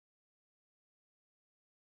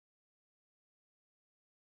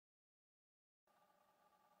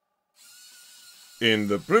In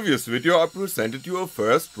the previous video I presented you a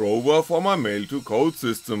first rover for my mail2code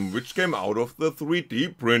system, which came out of the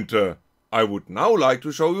 3D printer. I would now like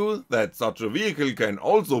to show you that such a vehicle can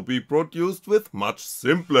also be produced with much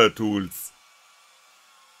simpler tools.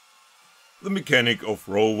 The mechanic of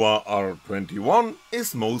Rover R21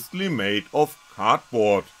 is mostly made of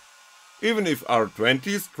cardboard. Even if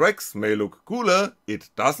R20's tracks may look cooler,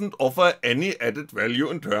 it doesn't offer any added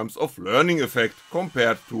value in terms of learning effect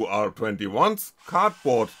compared to R21's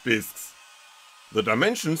cardboard discs. The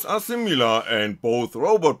dimensions are similar and both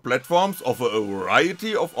robot platforms offer a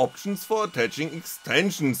variety of options for attaching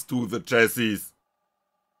extensions to the chassis.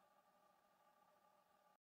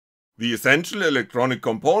 The essential electronic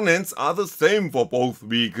components are the same for both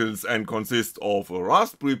vehicles and consist of a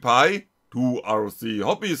Raspberry Pi, two RC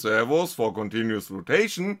hobby servos for continuous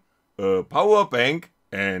rotation, a power bank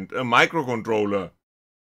and a microcontroller.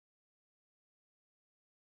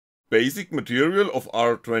 Basic material of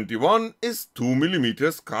R21 is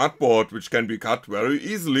 2mm cardboard, which can be cut very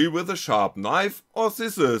easily with a sharp knife or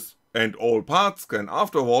scissors, and all parts can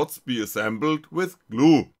afterwards be assembled with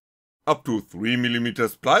glue. Up to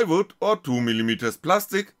 3mm plywood or 2mm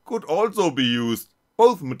plastic could also be used.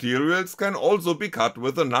 Both materials can also be cut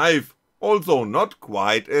with a knife, also not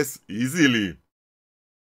quite as easily.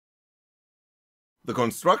 The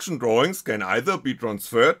construction drawings can either be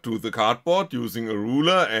transferred to the cardboard using a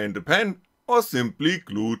ruler and a pen, or simply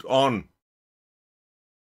glued on.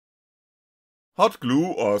 Hot glue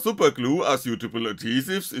or super glue are suitable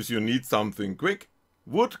adhesives if you need something quick.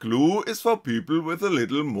 Wood glue is for people with a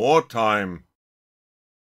little more time.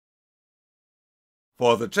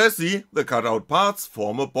 For the chassis, the cutout parts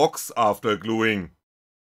form a box after gluing.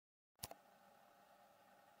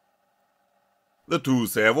 The two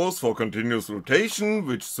servos for continuous rotation,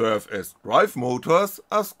 which serve as drive motors,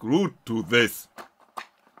 are screwed to this.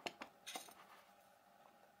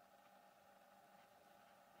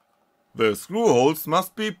 The screw holes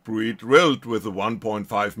must be pre-drilled with a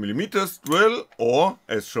 1.5mm drill or,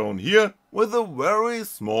 as shown here, with a very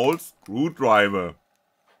small screwdriver.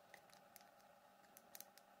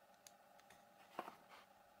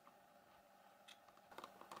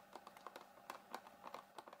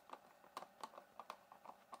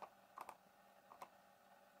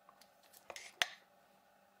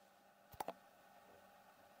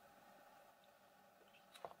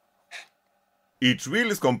 Each wheel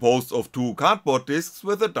is composed of two cardboard discs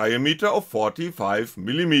with a diameter of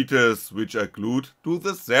 45mm, which are glued to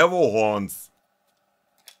the servo horns.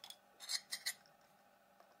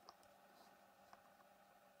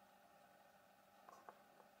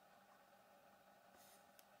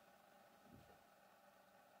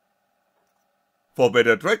 For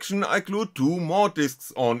better traction I glued two more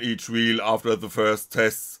discs on each wheel after the first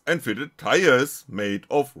tests and fitted tires made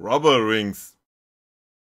of rubber rings.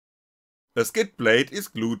 A skid plate is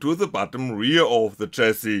glued to the bottom rear of the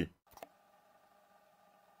chassis.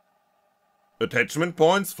 Attachment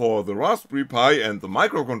points for the Raspberry Pi and the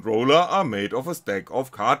microcontroller are made of a stack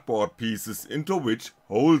of cardboard pieces into which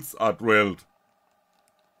holes are drilled.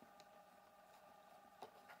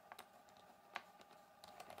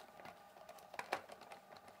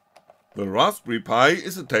 The Raspberry Pi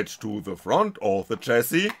is attached to the front of the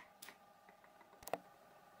chassis.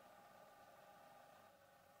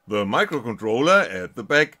 The microcontroller at the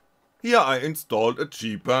back. Here I installed a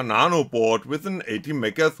cheaper nano board with an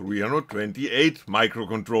ATmega 328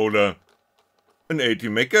 microcontroller. An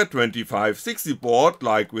ATmega 2560 board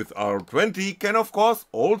like with R20 can of course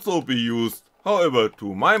also be used, however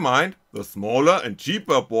to my mind the smaller and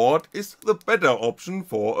cheaper board is the better option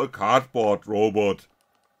for a cardboard robot.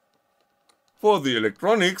 For the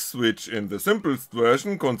electronics, which in the simplest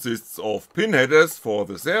version consists of pin headers for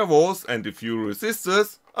the servos and a few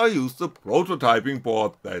resistors, I used a prototyping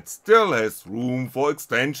board that still has room for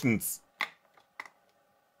extensions.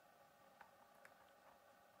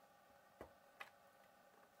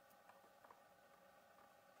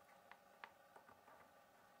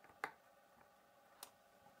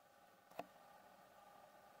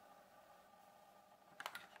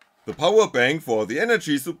 The power bank for the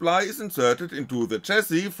energy supply is inserted into the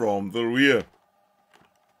chassis from the rear.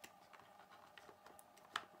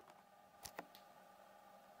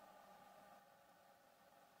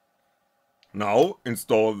 Now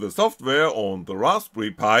install the software on the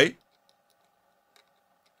Raspberry Pi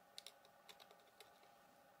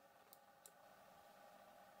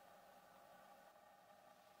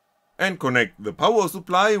and connect the power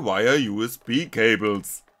supply via USB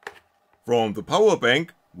cables. From the power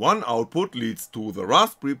bank, one output leads to the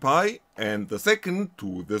Raspberry Pi and the second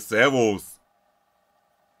to the servos.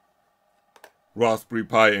 Raspberry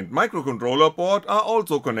Pi and microcontroller board are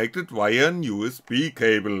also connected via an USB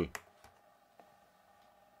cable.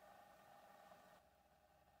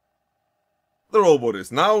 The robot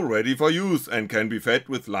is now ready for use and can be fed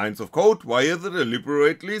with lines of code via the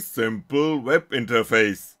deliberately simple web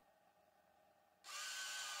interface.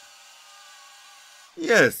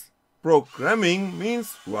 Yes, programming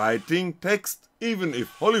means writing text, even if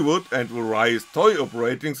Hollywood and various toy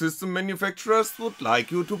operating system manufacturers would like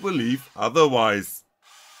you to believe otherwise.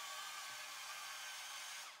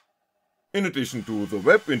 In addition to the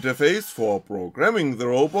web interface for programming the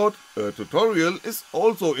robot, a tutorial is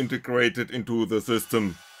also integrated into the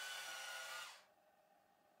system.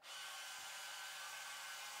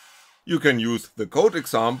 You can use the code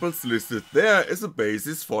examples listed there as a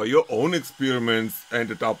basis for your own experiments and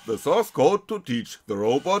adapt the source code to teach the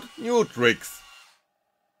robot new tricks.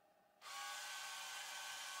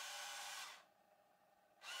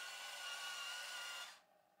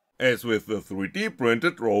 As with the 3D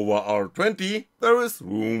printed Rover R20, there is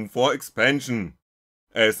room for expansion.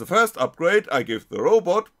 As the first upgrade, I give the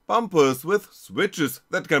robot bumpers with switches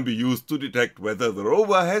that can be used to detect whether the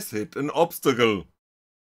rover has hit an obstacle.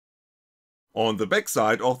 On the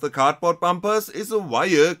backside of the cardboard bumpers is a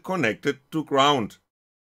wire connected to ground.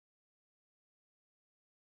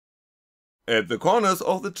 At the corners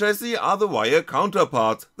of the chassis are the wire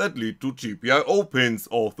counterparts that lead to GPIO pins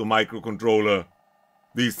of the microcontroller.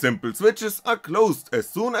 These simple switches are closed as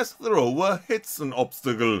soon as the rover hits an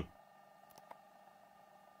obstacle.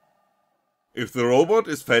 If the robot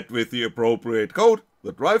is fed with the appropriate code,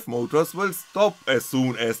 the drive motors will stop as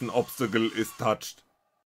soon as an obstacle is touched.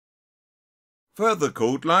 Further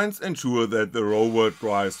code lines ensure that the rover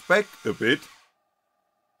drives back a bit,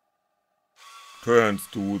 turns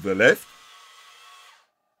to the left,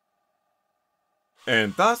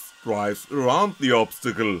 and thus drives around the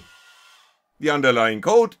obstacle. The underlying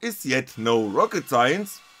code is yet no rocket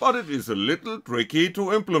science, but it is a little tricky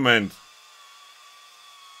to implement.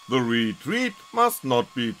 The retreat must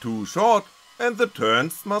not be too short, and the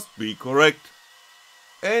turns must be correct.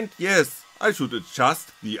 And yes, I should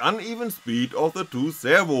adjust the uneven speed of the two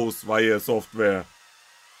servos via software.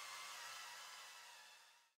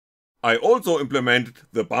 I also implemented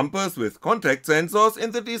the bumpers with contact sensors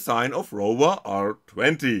in the design of Rover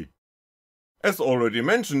R20. As already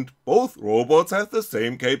mentioned, both robots have the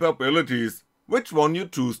same capabilities. Which one you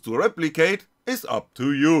choose to replicate is up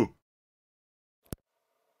to you.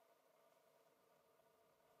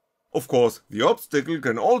 Of course, the obstacle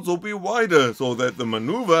can also be wider, so that the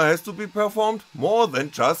maneuver has to be performed more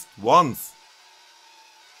than just once.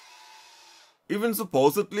 Even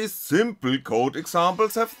supposedly simple code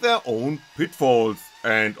examples have their own pitfalls,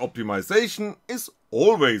 and optimization is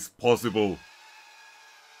always possible.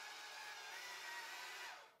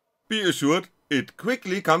 Be assured, it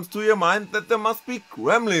quickly comes to your mind that there must be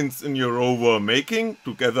gremlins in your rover, making,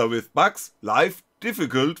 together with bugs, life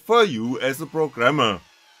difficult for you as a programmer.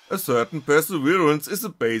 A certain perseverance is a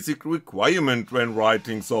basic requirement when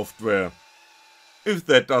writing software. If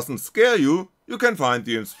that doesn't scare you, you can find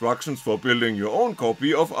the instructions for building your own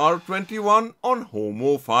copy of R21 on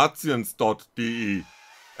HomoFaciens.de.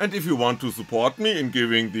 And if you want to support me in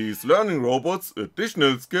giving these learning robots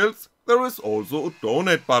additional skills, there is also a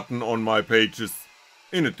donate button on my pages.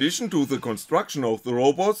 In addition to the construction of the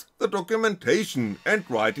robots, the documentation and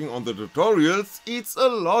writing on the tutorials eats a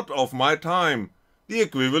lot of my time. The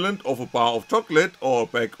equivalent of a bar of chocolate or a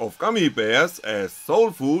bag of gummy bears as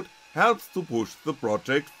soul food helps to push the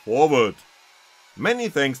project forward. Many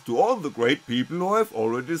thanks to all the great people who have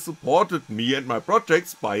already supported me and my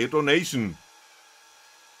projects by a donation.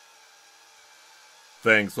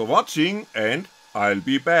 Thanks for watching, and I'll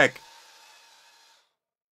be back.